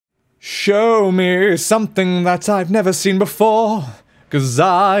Show me something that I've never seen before, 'cause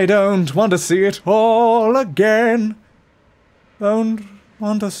I don't want to see it all again. Don't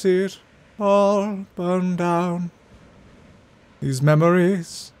want to see it all burn down. These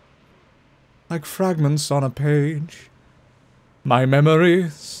memories, like fragments on a page. My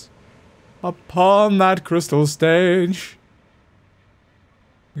memories, upon that crystal stage.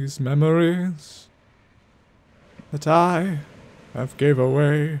 These memories that I have gave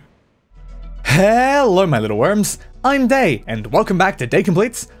away. Hello my little worms, I'm Dei, and welcome back to Dei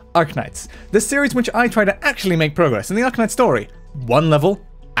Completes, Arknights, the series in which I try to actually make progress in the Arknights story, one level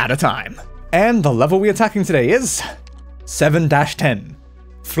at a time. And the level we're attacking today is 7-10,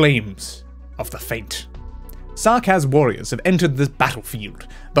 Flames of the Faint. Sarkaz warriors have entered the battlefield,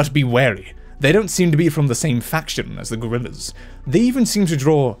 but be wary, they don't seem to be from the same faction as the guerrillas. They even seem to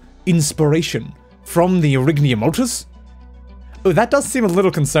draw inspiration from the Arknights altars. Oh, that does seem a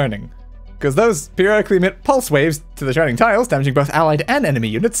little concerning, because those periodically emit pulse waves to the shining tiles, damaging both allied and enemy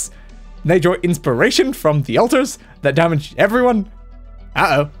units. They draw inspiration from the altars that damage everyone.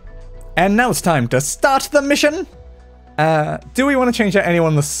 Uh-oh. And now it's time to start the mission. Do we want to change out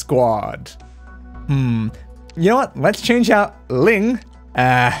anyone in the squad? You know what? Let's change out Ling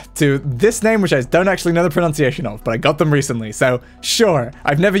to this name, which I don't actually know the pronunciation of, but I got them recently, so sure.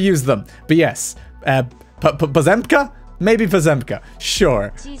 I've never used them, but yes. Pozemka? Maybe Pozemka.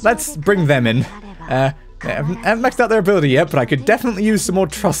 Sure. Let's bring them in. I haven't maxed out their ability yet, but I could definitely use some more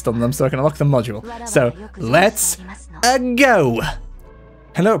trust on them so I can unlock the module. So, let's go!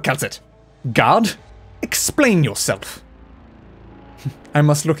 Hello, Calcit. Guard? Explain yourself. I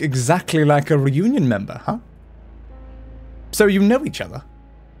must look exactly like a reunion member, huh? So you know each other?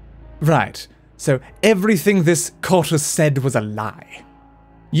 Right. So everything this court has said was a lie.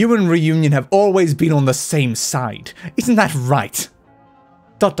 You and Reunion have always been on the same side. Isn't that right? ...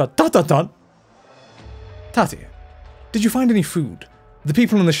 Tati, did you find any food? The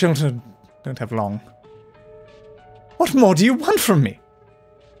people in the shelter don't have long. What more do you want from me?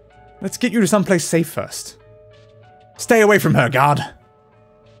 Let's get you to someplace safe first. Stay away from her, guard.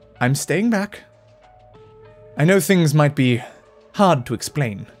 I'm staying back. I know things might be hard to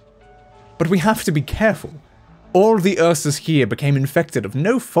explain, but we have to be careful. All the Ursas here became infected of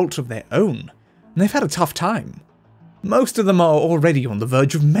no fault of their own, and they've had a tough time. Most of them are already on the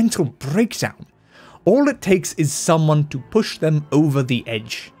verge of mental breakdown. All it takes is someone to push them over the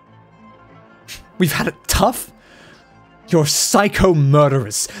edge. We've had it tough? You're psycho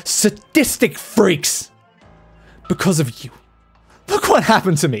murderers, sadistic freaks! Because of you. Look what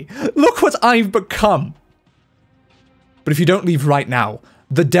happened to me! Look what I've become! But if you don't leave right now,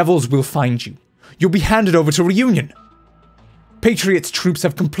 the devils will find you. You'll be handed over to Reunion. Patriot's troops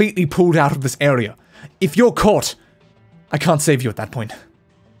have completely pulled out of this area. If you're caught, I can't save you at that point.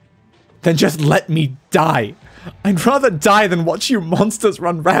 Then just let me die. I'd rather die than watch you monsters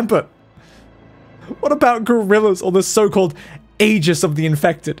run rampant. What about guerrillas or the so-called Aegis of the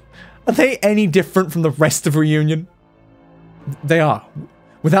infected? Are they any different from the rest of Reunion? They are.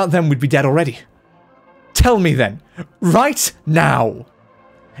 Without them, we'd be dead already. Tell me then, right now.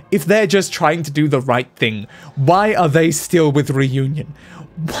 If they're just trying to do the right thing, why are they still with Reunion?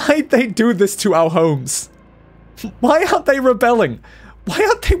 Why'd they do this to our homes? Why aren't they rebelling? Why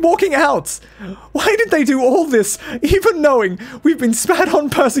aren't they walking out? Why did they do all this, even knowing we've been spat on,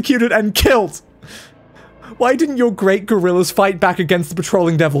 persecuted, and killed? Why didn't your great guerrillas fight back against the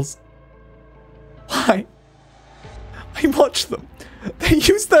patrolling devils? Why? I watched them. They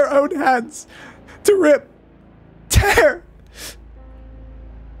used their own hands to rip, tear.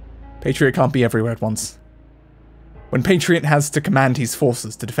 Patriot can't be everywhere at once. When Patriot has to command his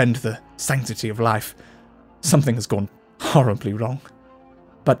forces to defend the sanctity of life, something has gone horribly wrong.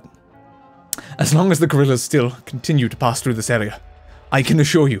 But as long as the guerrillas still continue to pass through this area, I can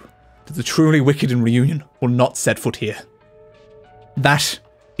assure you that the truly wicked in Reunion will not set foot here. That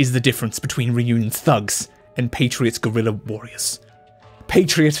is the difference between Reunion's thugs and Patriot's guerrilla warriors.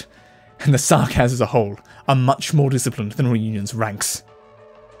 Patriot and the Sarkaz as a whole are much more disciplined than Reunion's ranks.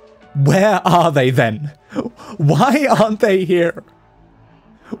 Where are they then? Why aren't they here?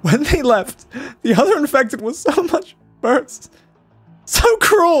 When they left, the other infected was so much worse. So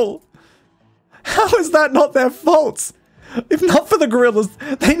cruel! How is that not their fault? If not for the guerrillas,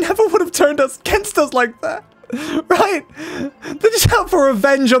 they never would have turned us against us like that. Right? They're just out for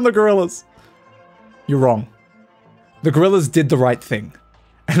revenge on the guerrillas. You're wrong. The guerrillas did the right thing.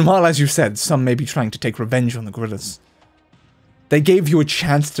 And while, as you said, some may be trying to take revenge on the guerrillas, they gave you a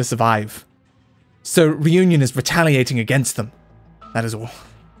chance to survive. So Reunion is retaliating against them. That is all.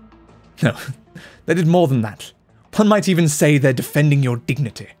 No, they did more than that. One might even say they're defending your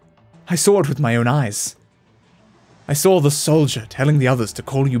dignity. I saw it with my own eyes. I saw the soldier telling the others to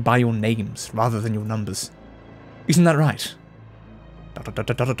call you by your names rather than your numbers. Isn't that right? ...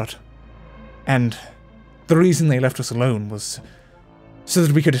 And the reason they left us alone was so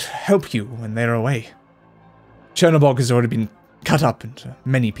that we could help you when they're away. Chernobog has already been cut up into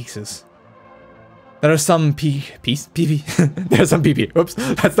many pieces. There are some PP. There are some PP. Oops,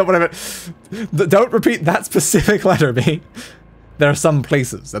 that's not what I meant. Don't repeat that specific letter, B. There are some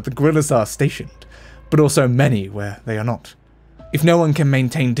places that the guerrillas are stationed, but also many where they are not. If no one can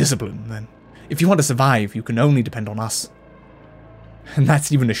maintain discipline, then if you want to survive, you can only depend on us. And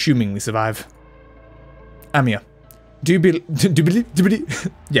that's even assuming we survive. Amia, do you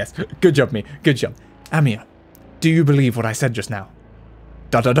believe? Yes, good job, me. Good job. Amia, do you believe what I said just now? ...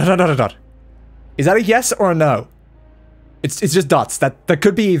 Is that a yes or a no? It's just dots. That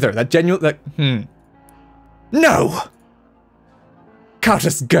could be either. That genuine. No!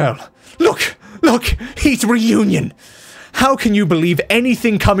 Countess girl, look! He's reunion. How can you believe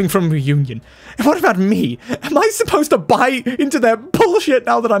anything coming from reunion? And what about me? Am I supposed to buy into their bullshit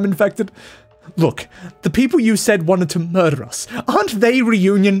now that I'm infected? Look, the people you said wanted to murder us, aren't they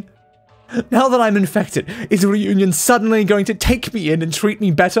reunion? Now that I'm infected, is reunion suddenly going to take me in and treat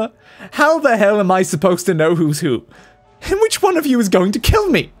me better? How the hell am I supposed to know who's who? And which one of you is going to kill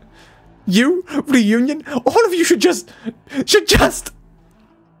me? You? Reunion? All of you should just...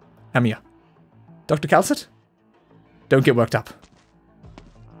 Amia. Dr. Calcet? Don't get worked up.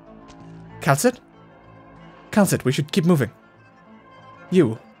 Calcet? Calcet, we should keep moving.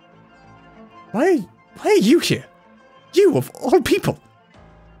 You. Why are you here? You, of all people.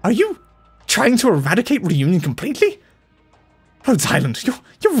 Are you trying to eradicate reunion completely? Rhodes Island, you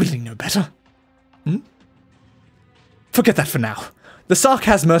really know better. Forget that for now. The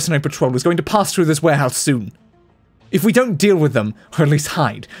Sarkaz mercenary patrol is going to pass through this warehouse soon. If we don't deal with them, or at least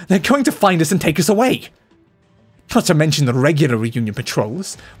hide, they're going to find us and take us away. Not to mention the regular reunion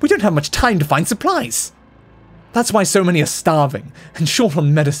patrols. We don't have much time to find supplies. That's why so many are starving and short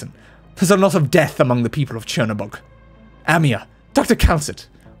on medicine. There's a lot of death among the people of Chernobog. Amia, Dr. Calcet,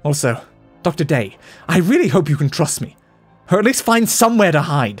 also Dr. Dei, I really hope you can trust me. Or at least find somewhere to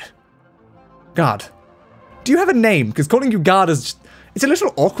hide. Guard. Do you have a name? Because calling you Guard is just... It's a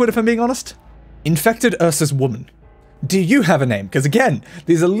little awkward if I'm being honest. Infected Ursus Woman. Do you have a name? Because again,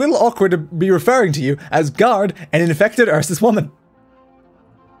 this is a little awkward to be referring to you as Guard and Infected Ursus Woman. ...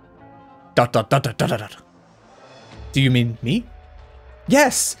 Do you mean me?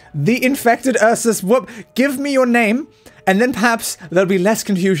 Yes, the Infected Ursus Woman. Give me your name, and then perhaps there'll be less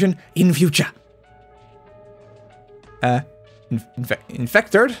confusion in future.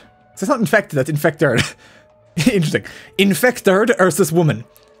 Infected? So it's not infected, that's infected. Interesting. Infected Ursus Woman.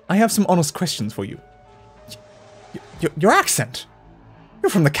 I have some honest questions for you. Your accent. You're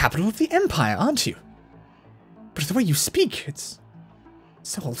from the capital of the Empire, aren't you? But the way you speak, it's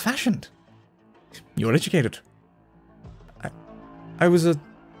so old-fashioned. You're educated. I was a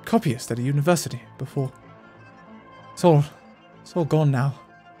copyist at a university before. It's all gone now.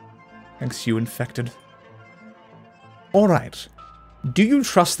 Thanks, you infected. Alright. Do you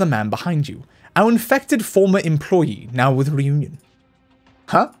trust the man behind you? Our infected former employee, now with reunion.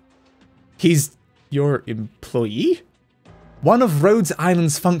 Huh? He's your employee? One of Rhodes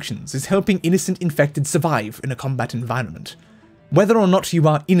Island's functions is helping innocent infected survive in a combat environment. Whether or not you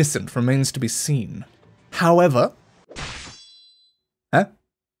are innocent remains to be seen. However... Huh?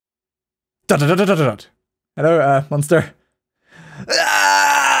 Hello, monster.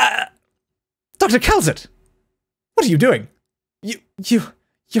 Dr. Calcet! What are you doing? You're...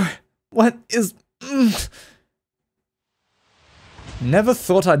 What is... Never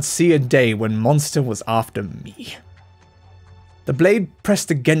thought I'd see a day when Monster was after me. The blade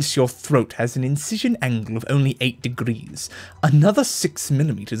pressed against your throat has an incision angle of only 8 degrees, another 6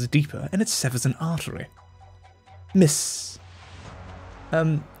 millimeters deeper, and it severs an artery. Miss...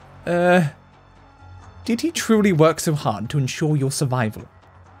 Did he truly work so hard to ensure your survival,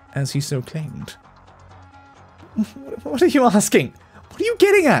 as he so claimed? What are you asking? What are you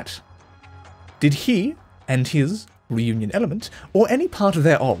getting at? Did he and his reunion element, or any part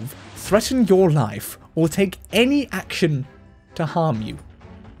thereof, threaten your life or take any action to harm you?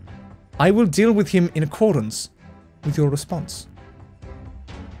 I will deal with him in accordance with your response.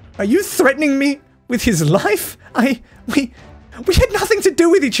 Are you threatening me with his life? We had nothing to do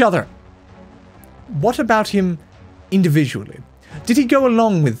with each other. What about him individually? Did he go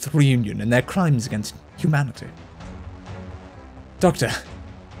along with reunion and their crimes against humanity? Dr.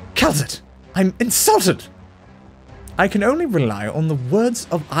 Calcet, I'm insulted. I can only rely on the words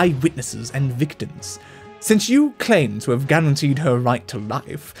of eyewitnesses and victims. Since you claim to have guaranteed her right to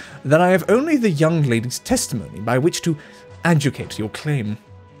life, then I have only the young lady's testimony by which to adjudicate your claim.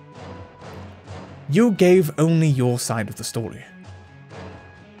 You gave only your side of the story.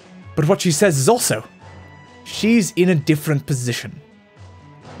 But what she says is also, she's in a different position.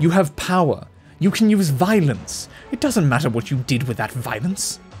 You have power. You can use violence. It doesn't matter what you did with that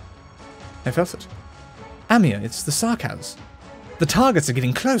violence. I felt it. Amir, it's the Sarkaz. The targets are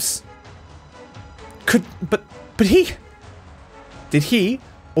getting close. But he... Did he,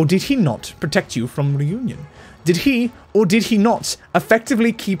 or did he not, protect you from reunion? Did he, or did he not,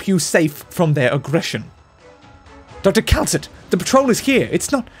 effectively keep you safe from their aggression? Dr. Calcet, the patrol is here.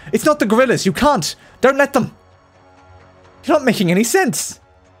 It's not the guerrillas. You can't. Don't let them. You're not making any sense.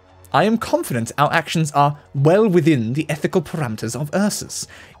 I am confident our actions are well within the ethical parameters of Ursus.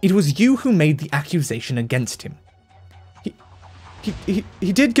 It was you who made the accusation against him.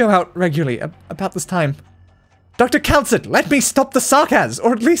 He did go out regularly about this time. Dr. Calcet, let me stop the Sarkaz,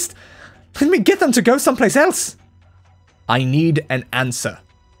 or at least let me get them to go someplace else. I need an answer.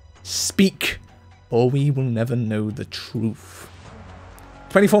 Speak, or we will never know the truth.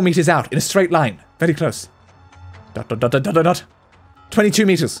 24 meters out, in a straight line. Very close. ... 22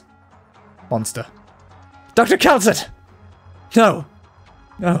 meters. Monster. Dr. Calcet! No.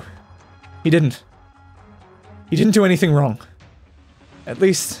 No. He didn't. He didn't do anything wrong. At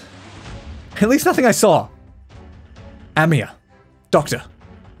least nothing I saw. Amir. Doctor.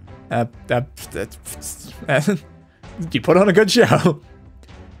 You put on a good show.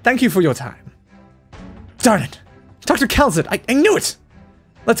 Thank you for your time. Darn it. Dr. Calcet, I knew it!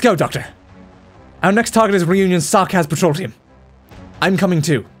 Let's go, Doctor. Our next target is Reunion's Sarkaz patrol team. I'm coming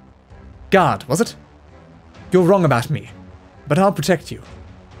too. Guard, was it? You're wrong about me, but I'll protect you.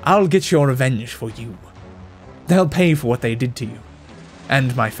 I'll get your revenge for you. They'll pay for what they did to you.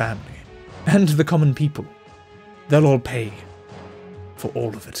 And my family. And the common people. They'll all pay for all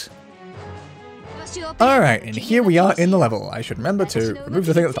of it. Alright, and here we are in the level. I should remember to remove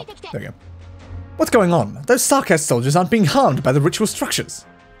the thing at the top. There we go. What's going on? Those Sarkaz soldiers aren't being harmed by the ritual structures.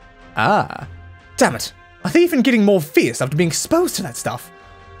 Ah. Damn it. Are they even getting more fierce after being exposed to that stuff?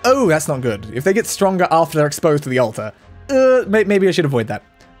 Oh, that's not good. If they get stronger after they're exposed to the altar, maybe I should avoid that.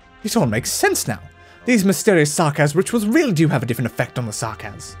 It all makes sense now. These mysterious Sarkaz rituals really do have a different effect on the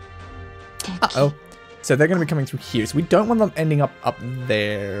Sarkaz. Uh-oh. So they're going to be coming through here, so we don't want them ending up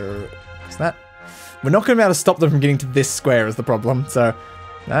there. What's that? We're not going to be able to stop them from getting to this square is the problem, so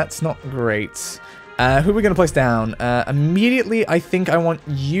that's not great. Who are we going to place down? Immediately, I think I want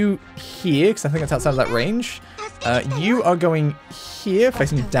you here, because I think it's outside of that range. You are going here,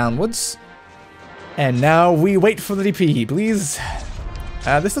 facing downwards. And now we wait for the DP, please.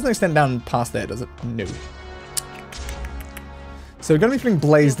 This doesn't extend down past there, does it? No. So we're going to be putting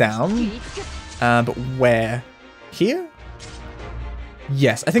Blaze down. But where? Here?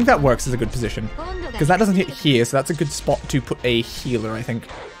 Yes, I think that works as a good position. Because that doesn't hit here, so that's a good spot to put a healer, I think.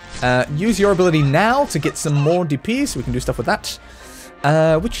 Use your ability now to get some more DP, so we can do stuff with that.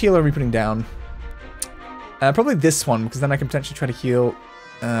 Which healer are we putting down? Probably this one, because then I can potentially try to heal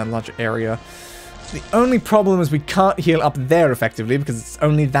a larger area. The only problem is we can't heal up there effectively, because it's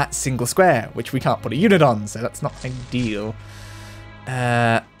only that single square, which we can't put a unit on, so that's not ideal.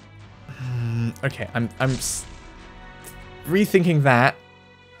 Okay, I'm rethinking that.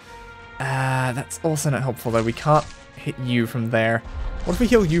 That's also not helpful, though. We can't hit you from there. What if we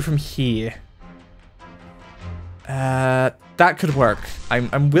heal you from here? That could work.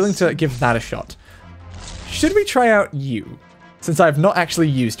 I'm willing to give that a shot. Should we try out you? Since I've not actually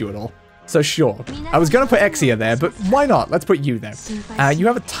used you at all. So sure. I was going to put Exia there, but why not? Let's put you there. You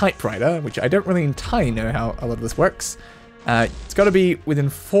have a typewriter, which I don't really entirely know how a lot of this works. It's got to be within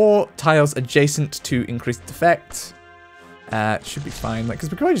 4 tiles adjacent to increased effect. It should be fine, because we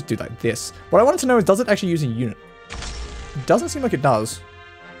could probably just do like this. What I wanted to know is, does it actually use a unit? It doesn't seem like it does.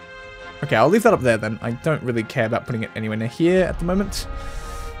 Okay, I'll leave that up there then. I don't really care about putting it anywhere near here at the moment.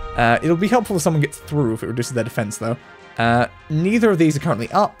 It'll be helpful if someone gets through if it reduces their defense, though. Neither of these are currently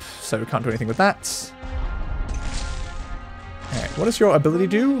up, so we can't do anything with that. Alright, what does your ability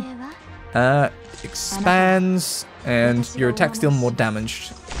do? Expands, and your attack's deal more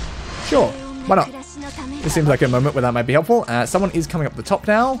damage. Sure, why not? This seems like a moment where that might be helpful. Someone is coming up the top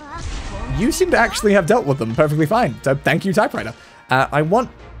now. You seem to actually have dealt with them perfectly fine, so thank you, Typewriter. I want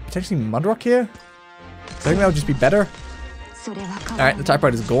potentially Mudrock here. So I think that would just be better. Alright, the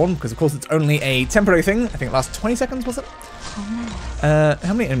Typewriter's gone, because of course it's only a temporary thing. I think it lasts 20 seconds, was it?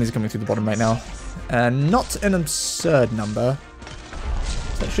 How many enemies are coming through the bottom right now? Not an absurd number.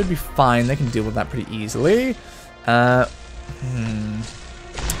 So it should be fine. They can deal with that pretty easily.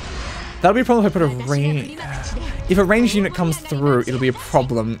 That'll be a problem if I put a range... If a ranged unit comes through, it'll be a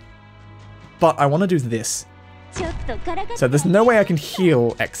problem. But I want to do this. So there's no way I can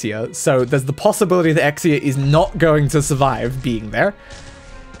heal Exia, so there's the possibility that Exia is not going to survive being there.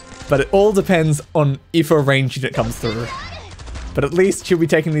 But it all depends on if a ranged unit comes through. But at least she'll be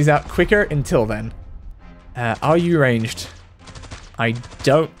taking these out quicker until then. Are you ranged? I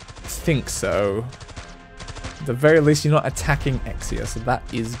don't think so. At the very least, you're not attacking Exia, so that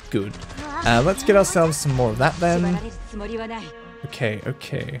is good. Let's get ourselves some more of that then. Okay,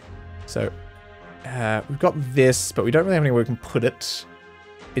 okay. So, we've got this, but we don't really have anywhere we can put it.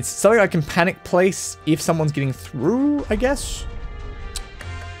 It's something I can panic place if someone's getting through, I guess.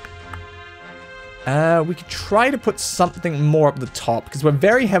 We could try to put something more up the top, because we're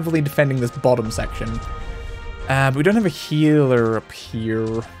very heavily defending this bottom section. But we don't have a healer up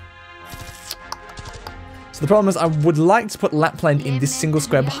here. So the problem is I would like to put Lapland in this single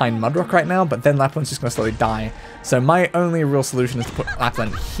square behind Mudrock right now, but then Lapland's just going to slowly die. So my only real solution is to put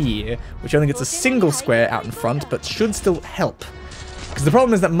Lapland here, which only gets a single square out in front, but should still help. Because the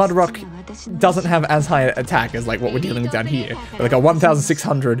problem is that Mudrock doesn't have as high an attack as like what we're dealing with down here. But like a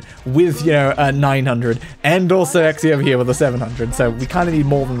 1,600 with, you know, a 900, and also Exia over here with a 700. So we kind of need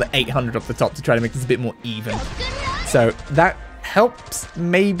more than the 800 up the top to try to make this a bit more even. So that helps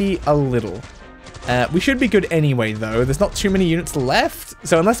maybe a little. We should be good anyway, though. There's not too many units left.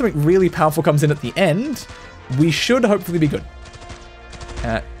 So unless something really powerful comes in at the end, we should hopefully be good.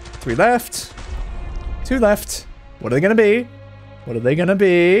 3 left. 2 left. What are they going to be? What are they going to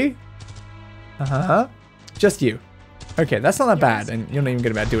be? Just you. Okay, that's not that bad, and you're not even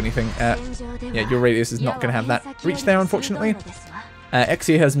going to be able to do anything. Yeah, your radius is not going to have that reach there, unfortunately.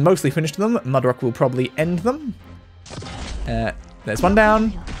 Exia has mostly finished them. Mudrock will probably end them. There's one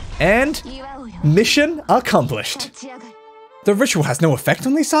down. And mission accomplished. The ritual has no effect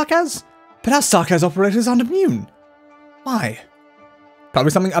on these Sarkaz, but our Sarkaz operators aren't immune. Why?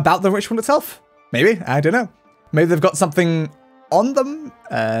 Probably something about the ritual itself? Maybe, I don't know. Maybe they've got something on them?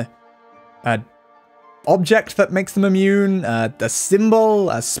 An object that makes them immune? A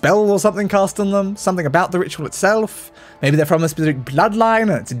symbol? A spell or something cast on them? Something about the ritual itself? Maybe they're from a specific bloodline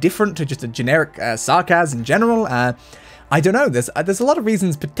and it's different to just a generic Sarkaz in general? I don't know. There's a lot of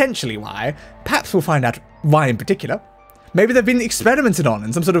reasons potentially why. Perhaps we'll find out why in particular. Maybe they've been experimented on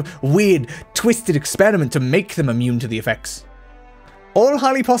in some sort of weird, twisted experiment to make them immune to the effects. All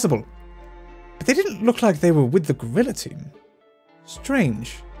highly possible. But they didn't look like they were with the gorilla team.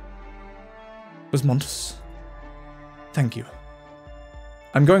 Strange. Was Montus? Thank you.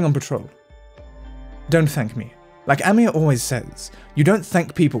 I'm going on patrol. Don't thank me. Like Amia always says, you don't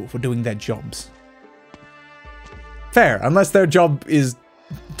thank people for doing their jobs. Fair, unless their job is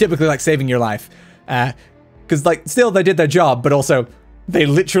typically like saving your life. Because like, still they did their job, but also they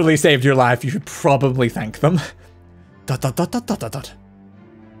literally saved your life. You should probably thank them. ... The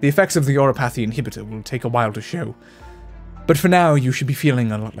effects of the Auropathy inhibitor will take a while to show. But for now, you should be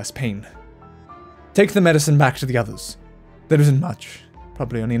feeling a lot less pain. Take the medicine back to the others. There isn't much,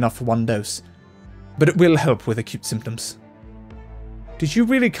 probably only enough for 1 dose. But it will help with acute symptoms. Did you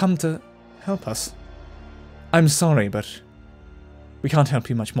really come to help us? I'm sorry, but we can't help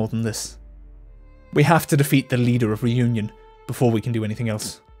you much more than this. We have to defeat the leader of Reunion before we can do anything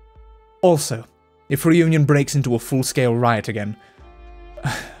else. Also, if Reunion breaks into a full-scale riot again,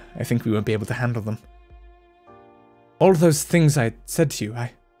 I think we won't be able to handle them. All those things I said to you,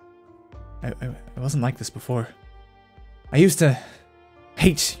 I wasn't like this before. I used to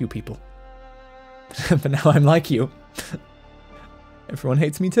hate you people. But now I'm like you. Everyone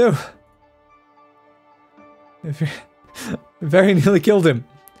hates me too. Very nearly killed him.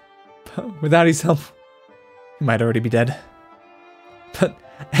 But without his help, he might already be dead. But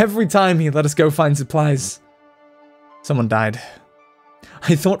every time he let us go find supplies, someone died.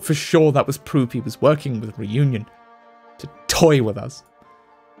 I thought for sure that was proof he was working with Reunion to toy with us.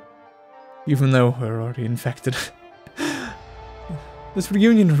 Even though we're already infected. Does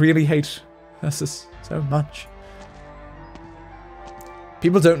Reunion really hate us so much?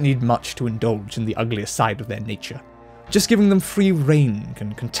 People don't need much to indulge in the ugliest side of their nature. Just giving them free rein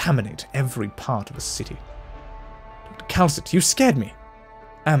can contaminate every part of a city. Dr. Calcit, you scared me.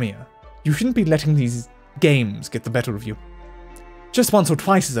 Amia, you shouldn't be letting these games get the better of you. Just once or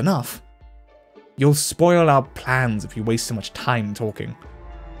twice is enough. You'll spoil our plans if you waste so much time talking.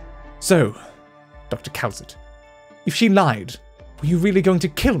 So, Dr. Calcit, if she lied, were you really going to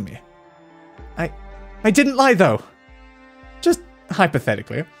kill me? I didn't lie though. Just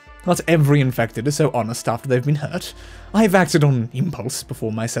hypothetically. Not every infected is so honest after they've been hurt. I've acted on impulse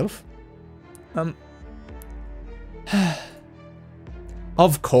before myself.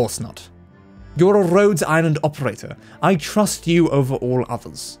 Of course not. You're a Rhodes Island operator. I trust you over all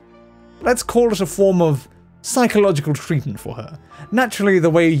others. Let's call it a form of psychological treatment for her. Naturally, the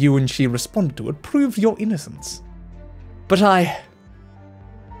way you and she responded to it proved your innocence. But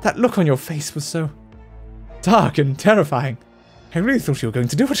that look on your face was so dark and terrifying. I really thought you were going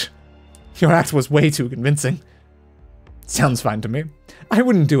to do it. Your act was way too convincing. Sounds fine to me. I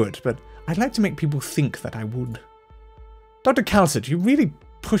wouldn't do it, but I'd like to make people think that I would. Dr. Calcid, you really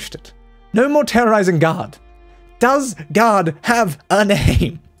pushed it. No more terrorizing Guard. Does Guard have a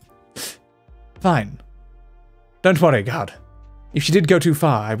name? Fine. Don't worry, Guard. If she did go too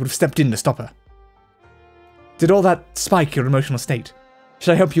far, I would have stepped in to stop her. Did all that spike your emotional state?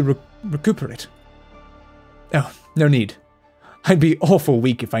 Should I help you recuperate? Oh, no need. I'd be awful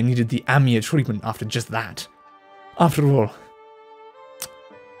weak if I needed the Amia treatment after just that. After all,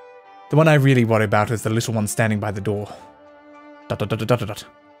 the one I really worry about is the little one standing by the door. ...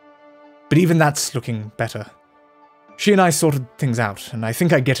 But even that's looking better. She and I sorted things out, and I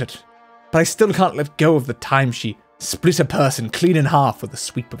think I get it. But I still can't let go of the time she split a person clean in half with the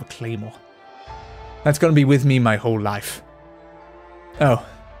sweep of a claymore. That's gonna be with me my whole life. Oh,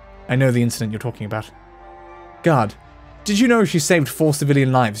 I know the incident you're talking about. Guard, did you know she saved 4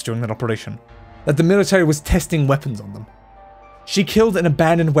 civilian lives during that operation? That the military was testing weapons on them? She killed an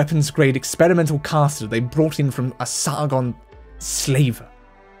abandoned weapons-grade experimental caster they brought in from a Sargon slaver.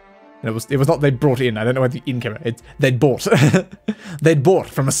 It was not they brought in, I don't know where the in came from. They'd bought. They'd bought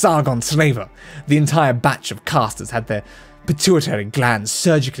from a Sargon slaver. The entire batch of casters had their pituitary glands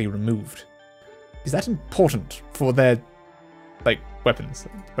surgically removed. Is that important for their, like, weapons?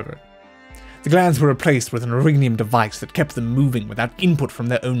 The glands were replaced with an Iranium device that kept them moving without input from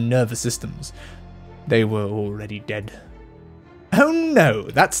their own nervous systems. They were already dead. Oh no,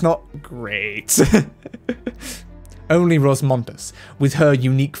 that's not great. Only Rosmontas, with her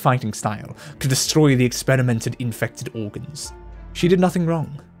unique fighting style, could destroy the experimented infected organs. She did nothing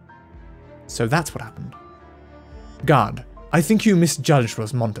wrong. So that's what happened. Guard, I think you misjudged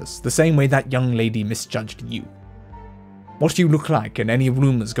Rosmontas, the same way that young lady misjudged you. What you look like and any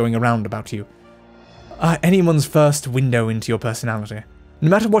rumors going around about you are anyone's first window into your personality. No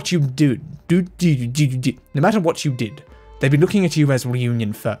matter what you did, no matter what you did, they'd be looking at you as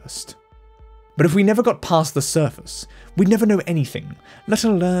reunion first. But if we never got past the surface, we'd never know anything, let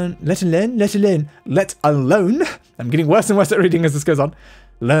alone, I'm getting worse and worse at reading as this goes on,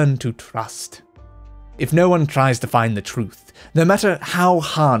 learn to trust. If no one tries to find the truth, no matter how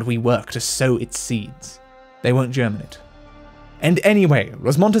hard we work to sow its seeds, they won't germinate. And anyway,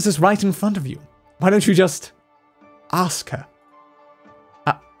 Rosmontas is right in front of you. Why don't you just ask her?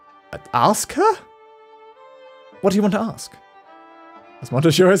 Ask her? What do you want to ask?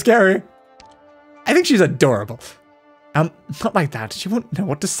 Rosmontas sure is scary. I think she's adorable. Not like that. She won't know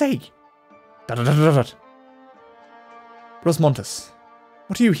what to say. Rosmontas,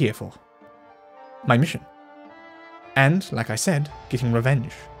 what are you here for? My mission. And, like I said, getting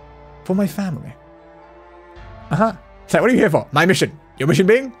revenge. For my family. Uh-huh. So what are you here for? My mission. Your mission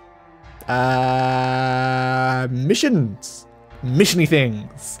being? Missions. Missiony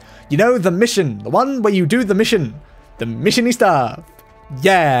things. You know, the mission. The one where you do the mission. The missiony stuff.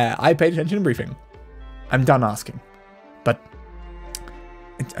 Yeah, I paid attention in briefing. I'm done asking. But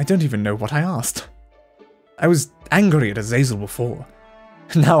I don't even know what I asked. I was angry at Azazel before.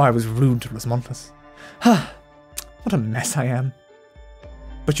 Now I was rude to Rosmontas. What a mess I am.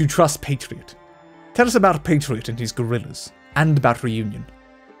 But you trust Patriot. Tell us about Patriot and his gorillas, and about Reunion.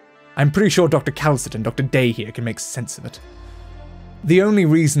 I'm pretty sure Dr. Calcid and Dr. Day here can make sense of it. The only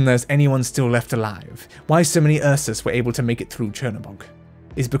reason there's anyone still left alive, why so many Ursus were able to make it through Chernobog,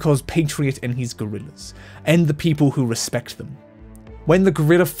 is because Patriot and his gorillas, and the people who respect them. When the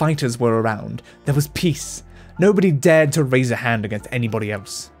guerrilla fighters were around, there was peace. Nobody dared to raise a hand against anybody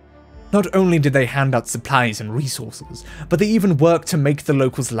else. Not only did they hand out supplies and resources, but they even worked to make the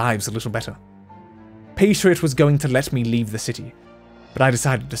locals' lives a little better. Patriot was going to let me leave the city, but I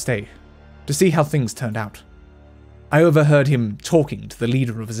decided to stay, to see how things turned out. I overheard him talking to the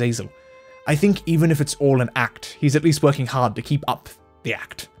leader of Azazel. I think even if it's all an act, he's at least working hard to keep up the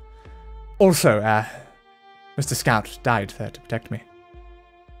act. Also, Mr. Scout died there to protect me.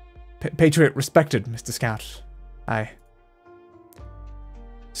 Patriot respected Mr. Scout.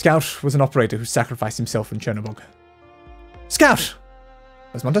 Scout was an operator who sacrificed himself in Chernobog. Scout!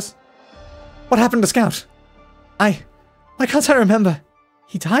 Rosmontas? What happened to Scout? Why can't I remember?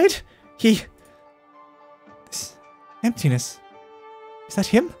 He died? This emptiness. Is that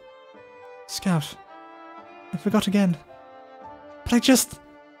him? Scout. I forgot again. But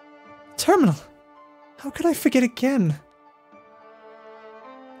Terminal. How could I forget again?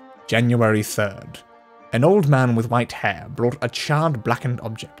 January 3rd. An old man with white hair brought a charred, blackened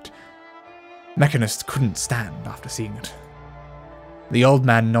object. Mechanist couldn't stand after seeing it. The old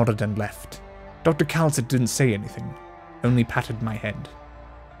man nodded and left. Dr. Calzett didn't say anything, only patted my head.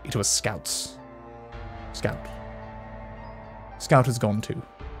 It was Scout's. Scout. Scout has gone too.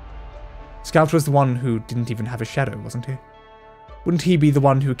 Scout was the one who didn't even have a shadow, wasn't he? Wouldn't he be the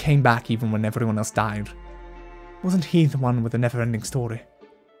one who came back even when everyone else died? Wasn't he the one with the never-ending story?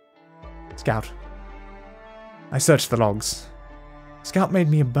 Scout. I searched the logs. Scout made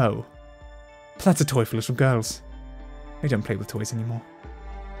me a bow. But that's a toy for little girls. They don't play with toys anymore.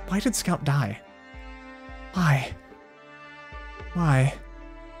 Why did Scout die? Why? Why?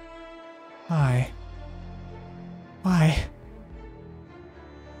 Why? Why? ...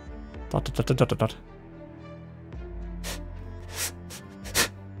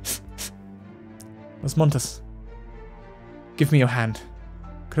 Rosmontus. Give me your hand.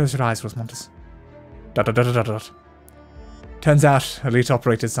 Close your eyes, Rosmontus. ... Turns out, elite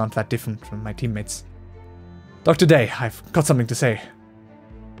operators aren't that different from my teammates. Dr. Dei, I've got something to say.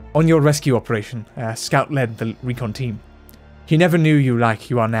 On your rescue operation, Scout led the recon team. He never knew you like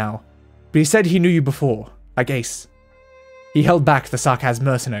you are now, but he said he knew you before, like Ace. He held back the Sarkaz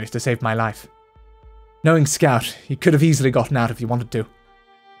mercenaries to save my life. Knowing Scout, he could have easily gotten out if he wanted to.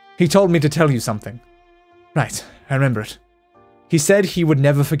 He told me to tell you something. Right, I remember it. He said he would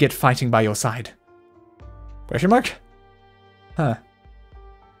never forget fighting by your side. Question mark? Huh.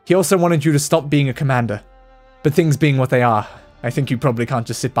 He also wanted you to stop being a commander. But things being what they are, I think you probably can't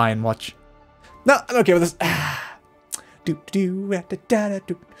just sit by and watch. No, I'm okay with this. I should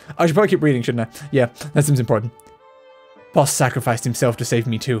probably keep reading, shouldn't I? Yeah, that seems important. Boss sacrificed himself to save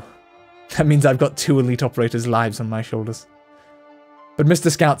me too. That means I've got 2 elite operators' lives on my shoulders. But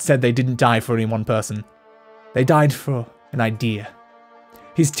Mr. Scout said they didn't die for any one person. They died for an idea.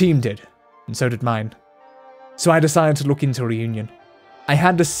 His team did, and so did mine. So I decided to look into a reunion. I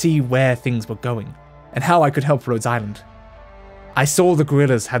had to see where things were going, and how I could help Rhodes Island. I saw the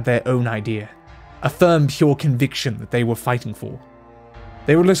guerrillas had their own idea, a firm, pure conviction that they were fighting for.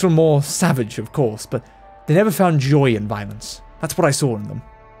 They were a little more savage, of course, but they never found joy in violence. That's what I saw in them.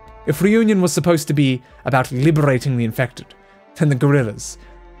 If reunion was supposed to be about liberating the infected, then the guerrillas,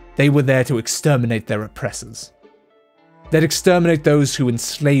 they were there to exterminate their oppressors. They'd exterminate those who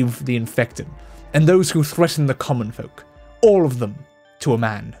enslaved the infected, and those who threatened the common folk, all of them, to a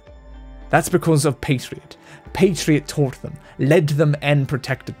man. That's because of Patriot. Patriot taught them, led them, and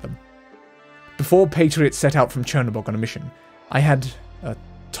protected them. Before Patriot set out from Chernobog on a mission, I had a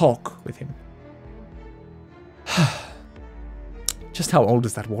talk with him. Just how old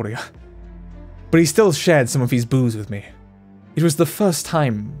is that warrior? But he still shared some of his booze with me. It was the first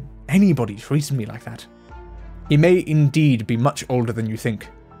time anybody treated me like that. He may indeed be much older than you think.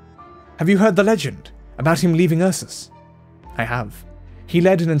 Have you heard the legend about him leaving Ursus? I have. He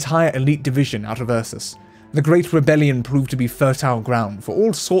led an entire elite division out of Ursus. The Great Rebellion proved to be fertile ground for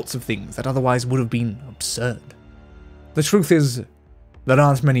all sorts of things that otherwise would have been absurd. The truth is, there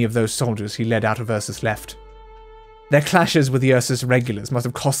aren't many of those soldiers he led out of Ursus left. Their clashes with the Ursus regulars must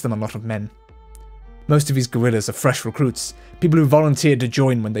have cost them a lot of men. Most of his guerrillas are fresh recruits, people who volunteered to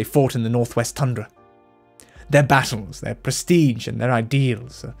join when they fought in the Northwest Tundra. Their battles, their prestige, and their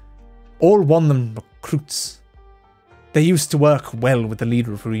ideals all won them recruits. They used to work well with the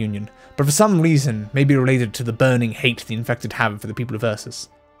leader of Reunion, but for some reason, maybe related to the burning hate the infected have for the people of Ursus,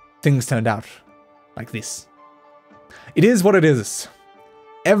 things turned out like this. It is what it is.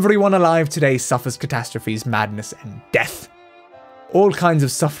 Everyone alive today suffers catastrophes, madness, and death. All kinds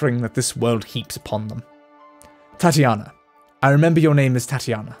of suffering that this world heaps upon them. Tatiana. I remember your name is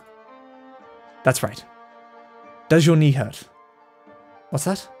Tatiana. That's right. Does your knee hurt? What's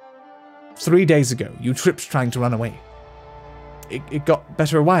that? 3 days ago, you tripped trying to run away. It got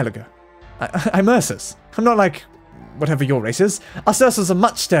better a while ago. I'm Ursus. I'm not like whatever your race is. Us Ursus are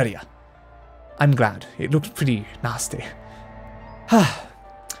much sturdier. I'm glad. It looked pretty nasty.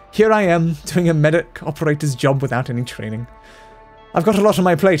 Here I am, doing a medic operator's job without any training. I've got a lot on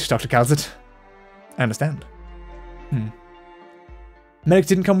my plate, Dr. Calzett. I understand. Medic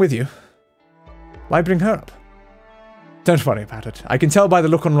didn't come with you. Why bring her up? Don't worry about it. I can tell by the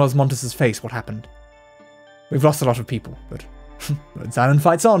look on Rosmontus's face what happened. We've lost a lot of people, but Rhodes Island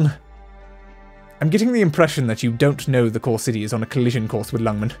fights on. I'm getting the impression that you don't know the core city is on a collision course with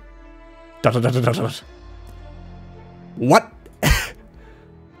Lungman. ... What?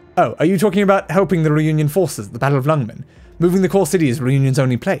 Oh, are you talking about helping the Reunion forces at the Battle of Lungman? Moving the core city is Reunion's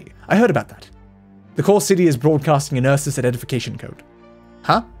only play. I heard about that. The core city is broadcasting an Ursus identification code.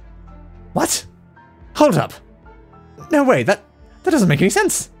 Huh? What? Hold up. No way, that doesn't make any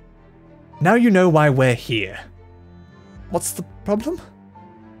sense. Now you know why we're here. What's the problem?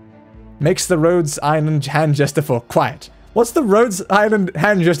 Makes the Rhodes Island hand gesture for quiet. What's the Rhodes Island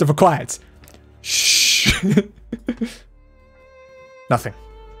hand gesture for quiet? Shh. Nothing.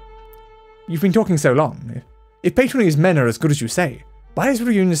 You've been talking so long. If Patron's men are as good as you say, why is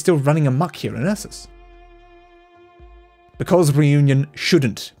Reunion still running amok here in Ursus? Because Reunion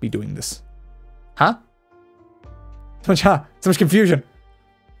shouldn't be doing this. Huh? So much confusion.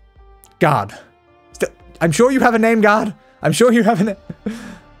 Guard. I'm sure you have a name, Guard. I'm sure you have a name.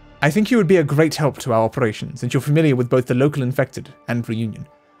 I think you would be a great help to our operations, since you're familiar with both the local infected and Reunion.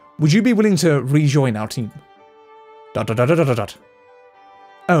 Would you be willing to rejoin our team? ...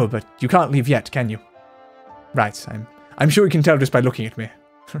 Oh, but you can't leave yet, can you? Right, I'm sure you can tell just by looking at me.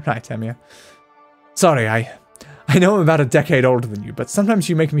 Right, Emia. Sorry, I know I'm about a decade older than you, but sometimes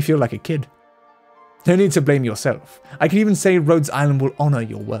you make me feel like a kid. No need to blame yourself. I can even say Rhodes Island will honor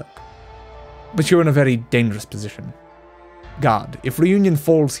your work. But you're in a very dangerous position. Guard, if Reunion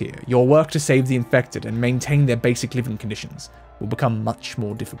falls here, your work to save the infected and maintain their basic living conditions will become much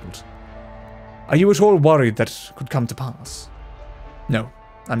more difficult. Are you at all worried that could come to pass? No,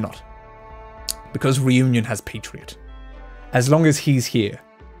 I'm not. Because Reunion has Patriot. As long as he's here,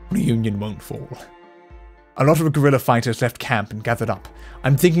 Reunion won't fall. A lot of guerrilla fighters left camp and gathered up.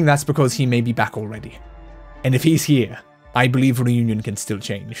 I'm thinking that's because he may be back already. And if he's here, I believe Reunion can still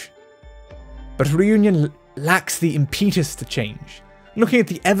change. But Reunion lacks the impetus to change. Looking at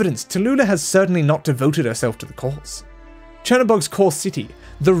the evidence, Tallulah has certainly not devoted herself to the cause. Chernobog's core city,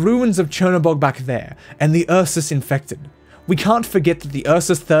 the ruins of Chernobog back there, and the Ursus infected. We can't forget that the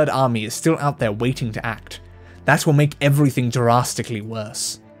Ursus Third Army is still out there waiting to act. That will make everything drastically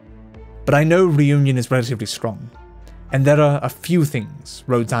worse. But I know Reunion is relatively strong, and there are a few things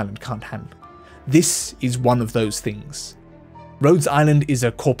Rhodes Island can't handle. This is one of those things. Rhodes Island is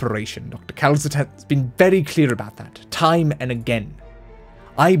a corporation. Dr. Calzet has been very clear about that, time and again.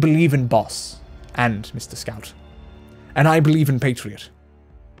 I believe in Boss, and Mr. Scout. And I believe in Patriot.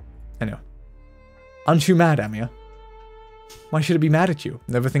 I know. Aren't you mad, Amia? Why should I be mad at you?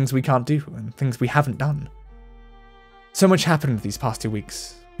 There are things we can't do, and things we haven't done. So much happened these past 2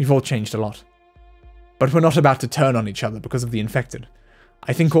 weeks. We've all changed a lot. But we're not about to turn on each other because of the infected.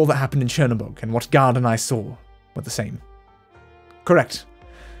 I think all that happened in Chernobog and what Guard and I saw were the same. Correct.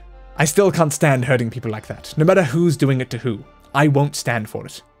 I still can't stand hurting people like that, no matter who's doing it to who. I won't stand for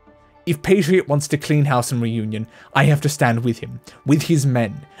it. If Patriot wants to clean house in Reunion, I have to stand with him, with his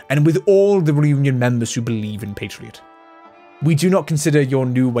men, and with all the Reunion members who believe in Patriot. We do not consider your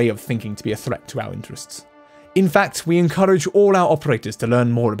new way of thinking to be a threat to our interests. In fact, we encourage all our operators to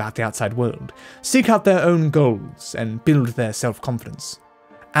learn more about the outside world, seek out their own goals, and build their self-confidence.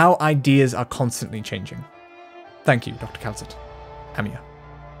 Our ideas are constantly changing. Thank you, Dr. Calzet. Amia.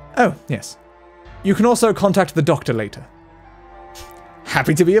 Oh, yes. You can also contact the doctor later.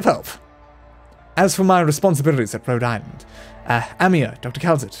 Happy to be of help. As for my responsibilities at Rhode Island, Amia, Dr.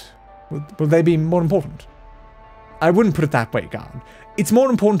 Calzet, will they be more important? I wouldn't put it that way, Guard. It's more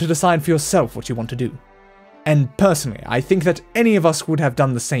important to decide for yourself what you want to do. And personally, I think that any of us would have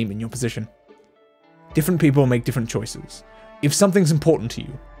done the same in your position. Different people make different choices. If something's important to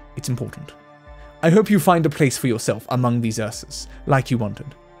you, it's important. I hope you find a place for yourself among these Ursus, like you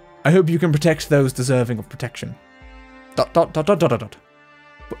wanted. I hope you can protect those deserving of protection. ...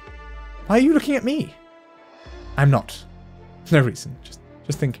 Why are you looking at me? I'm not. No reason,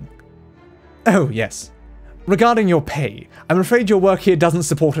 just thinking. Oh, yes. Regarding your pay, I'm afraid your work here doesn't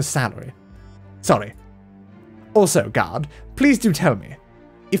support a salary. Sorry. Also, Guard, please do tell me,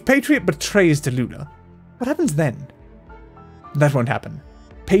 if Patriot betrays Tallulah, what happens then? That won't happen.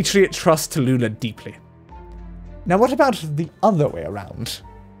 Patriot trusts Tallulah deeply. Now what about the other way around?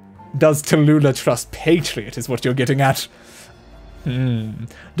 Does Tallulah trust Patriot is what you're getting at?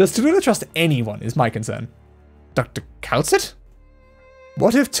 Does Tallulah trust anyone is my concern. Dr. Calzet?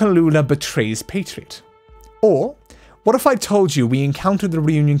 What if Tallulah betrays Patriot? Or, what if I told you we encountered the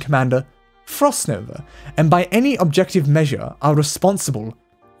Reunion commander, Frostnova, and by any objective measure are responsible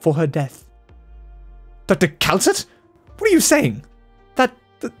for her death? Dr. Calzet? What are you saying?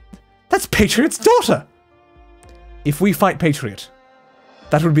 That's Patriot's daughter! If we fight Patriot,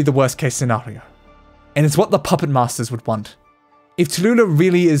 that would be the worst case scenario. And it's what the Puppet Masters would want. If Tallulah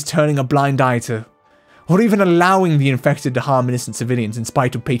really is turning a blind eye to, or even allowing the infected to harm innocent civilians in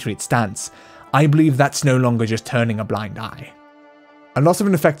spite of Patriot's stance, I believe that's no longer just turning a blind eye. A lot of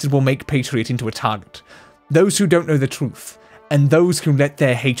infected will make Patriot into a target. Those who don't know the truth, and those who let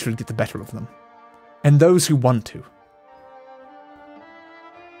their hatred get the better of them. And those who want to. ...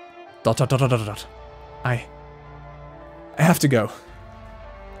 I have to go.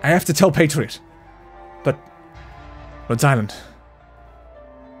 I have to tell Patriot. But... Rhodes Island...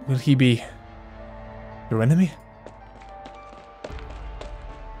 Will he be... your enemy?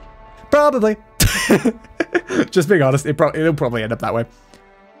 Probably. Just being honest, it'll probably end up that way.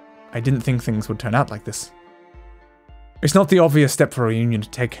 I didn't think things would turn out like this. It's not the obvious step for a reunion to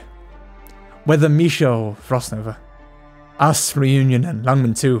take. Whether Misha or Frostnova. Us, Reunion, and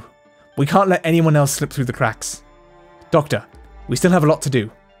Lungman too. We can't let anyone else slip through the cracks. Doctor, we still have a lot to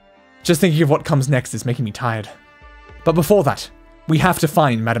do. Just thinking of what comes next is making me tired. But before that, we have to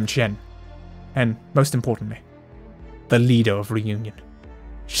find Madame Chen. And, most importantly, the leader of Reunion.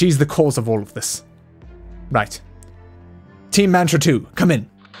 She's the cause of all of this. Right. Team Mantra 2, come in.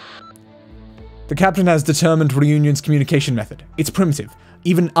 The captain has determined Reunion's communication method. It's primitive,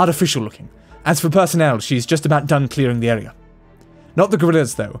 even artificial looking. As for personnel, she's just about done clearing the area. Not the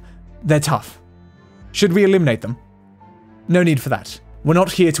guerrillas, though. They're tough. Should we eliminate them? No need for that. We're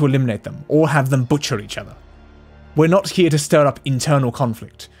not here to eliminate them, or have them butcher each other. We're not here to stir up internal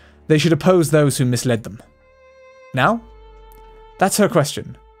conflict. They should oppose those who misled them. Now? That's her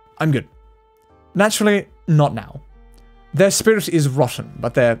question. I'm good. Naturally, not now. Their spirit is rotten,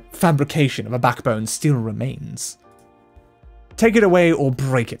 but their fabrication of a backbone still remains. Take it away or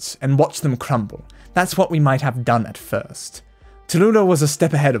break it, and watch them crumble. That's what we might have done at first. Tallulah was a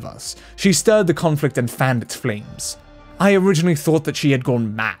step ahead of us. She stirred the conflict and fanned its flames. I originally thought that she had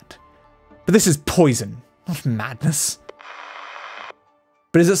gone mad. But this is poison, not madness.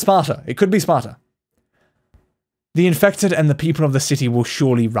 But is it smarter? It could be smarter. The infected and the people of the city will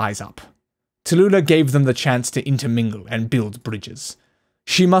surely rise up. Tallulah gave them the chance to intermingle and build bridges.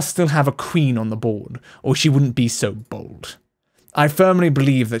 She must still have a queen on the board, or she wouldn't be so bold. I firmly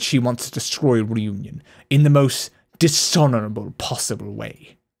believe that she wants to destroy Reunion in the most dishonorable possible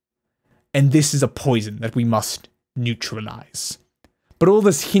way. And this is a poison that we must neutralize. But all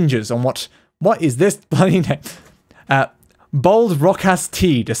this hinges on what is this bloody name? Bold Rockass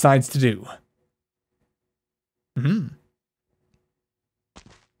T decides to do.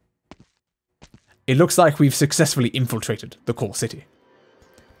 It looks like we've successfully infiltrated the core city.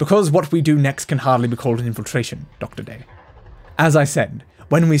 Because what we do next can hardly be called an infiltration, Dr. Dei. As I said,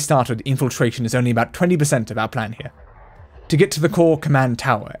 when we started, infiltration is only about 20% of our plan here. To get to the core command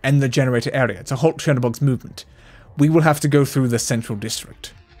tower and the generator area to halt Chernobog's movement, we will have to go through the central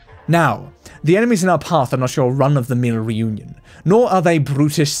district. Now, the enemies in our path are not your run-of-the-mill Reunion, nor are they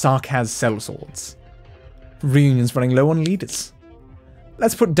brutish Sarkaz sellswords. Reunion's running low on leaders.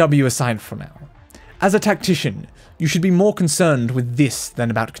 Let's put W aside for now. As a tactician, you should be more concerned with this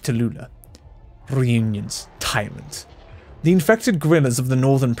than about Tallulah. Reunion's tyrant. The infected guerrillas of the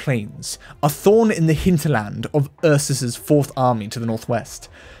northern plains, a thorn in the hinterland of Ursus's 4th Army to the northwest.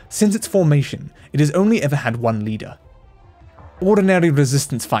 Since its formation, it has only ever had one leader. Ordinary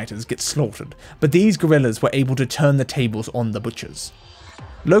resistance fighters get slaughtered, but these guerrillas were able to turn the tables on the butchers.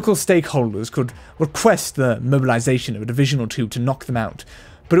 Local stakeholders could request the mobilization of a division or two to knock them out,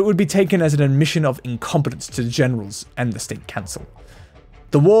 but it would be taken as an admission of incompetence to the generals and the state council.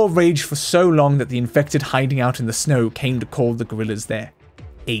 The war raged for so long that the infected hiding out in the snow came to call the guerrillas their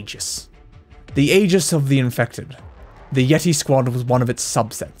Aegis. The Aegis of the infected. The Yeti squad was one of its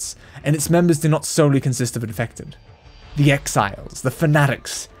subsets, and its members did not solely consist of infected. The exiles, the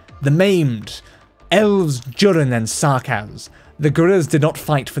fanatics, the maimed, elves, Jurin, and Sarkaz. The guerrillas did not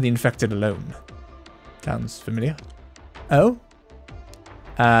fight for the infected alone. Sounds familiar? Oh?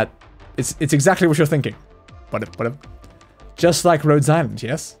 It's exactly what you're thinking. Whatever. Just like Rhodes Island,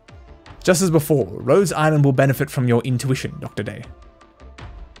 yes? Just as before, Rhodes Island will benefit from your intuition, Dr. Dei.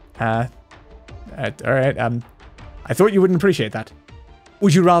 Alright, I thought you wouldn't appreciate that.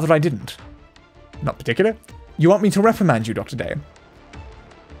 Would you rather I didn't? Not particular. You want me to reprimand you, Dr. Dei?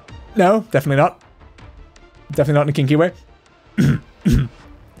 No, definitely not. Definitely not in a kinky way.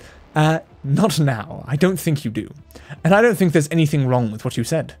 Not now. I don't think you do. And I don't think there's anything wrong with what you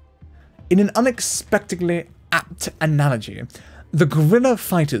said. In an unexpectedly apt analogy, the guerrilla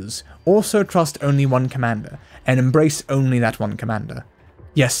fighters also trust only one commander, and embrace only that one commander.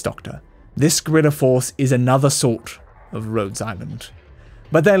 Yes, Doctor, this guerrilla force is another sort of Rhodes Island.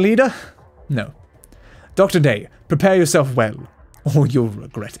 But their leader? No. Dr. Dei, prepare yourself well, or you'll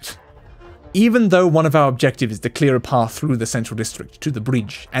regret it. Even though one of our objectives is to clear a path through the central district to the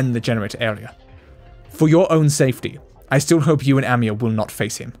bridge and the generator area. For your own safety, I still hope you and Amir will not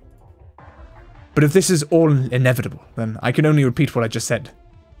face him. But if this is all inevitable, then I can only repeat what I just said.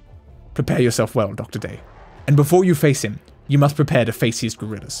 Prepare yourself well, Dr. Dei. And before you face him, you must prepare to face his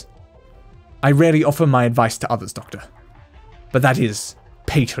guerrillas. I rarely offer my advice to others, Doctor. But that is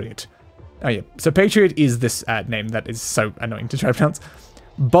Patriot. Oh yeah, so Patriot is this name that is so annoying to try to pronounce.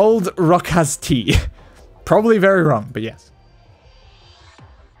 Bold Rock has tea. Probably very wrong, but yes.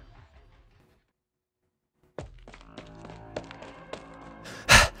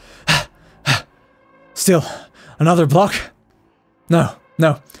 Still, another block? No.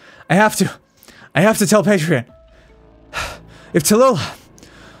 I have to tell Patriot. If Tallulah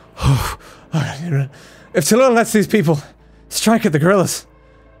lets these people strike at the gorillas,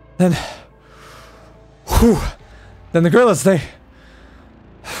 then the gorillas, they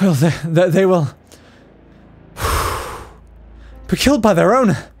will be killed by their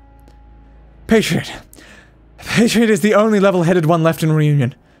own. Patriot is the only level-headed one left in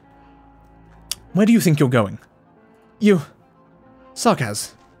Reunion. Where do you think you're going? You,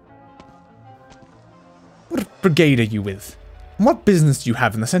 Sarkaz. What brigade are you with? And what business do you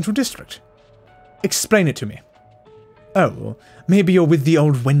have in the Central District? Explain it to me. Oh, maybe you're with the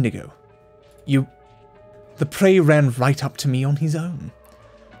old Wendigo. The prey ran right up to me on his own.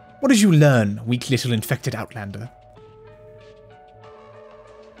 What did you learn, weak little infected outlander?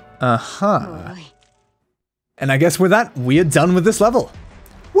 Uh-huh. And I guess with that, we're done with this level.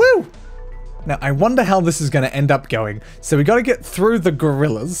 Woo! Now, I wonder how this is going to end up going. So we got to get through the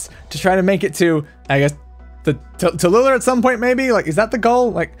gorillas to try to make it to, I guess, the Tallulah at some point, maybe? Like, is that the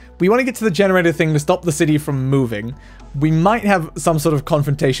goal? Like, we want to get to the generator thing to stop the city from moving. We might have some sort of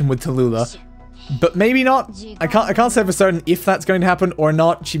confrontation with Tallulah, but maybe not. I can't say for certain if that's going to happen or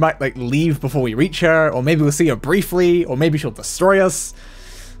not. She might, like, leave before we reach her, or maybe we'll see her briefly, or maybe she'll destroy us.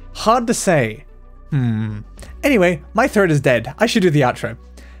 Hard to say. Anyway, my throat is dead. I should do the outro.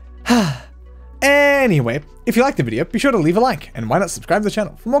 Anyway, if you liked the video, be sure to leave a like, and why not subscribe to the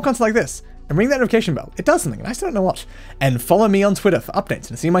channel for more content like this, and ring that notification bell. It does something, and I still don't know what. And follow me on Twitter for updates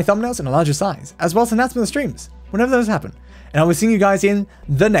and see my thumbnails in a larger size, as well as announcements of streams, whenever those happen. And I will see you guys in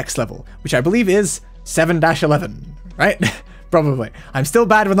the next level, which I believe is 7-11, right? Probably. I'm still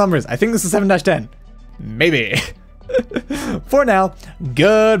bad with numbers. I think this is 7-10. Maybe. For now,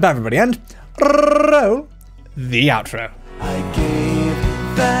 goodbye everybody, and roll the outro. I gave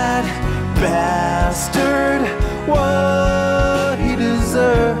that bastard what he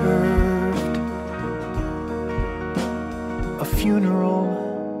deserved. A funeral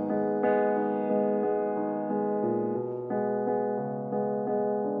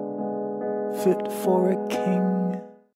fit for a king.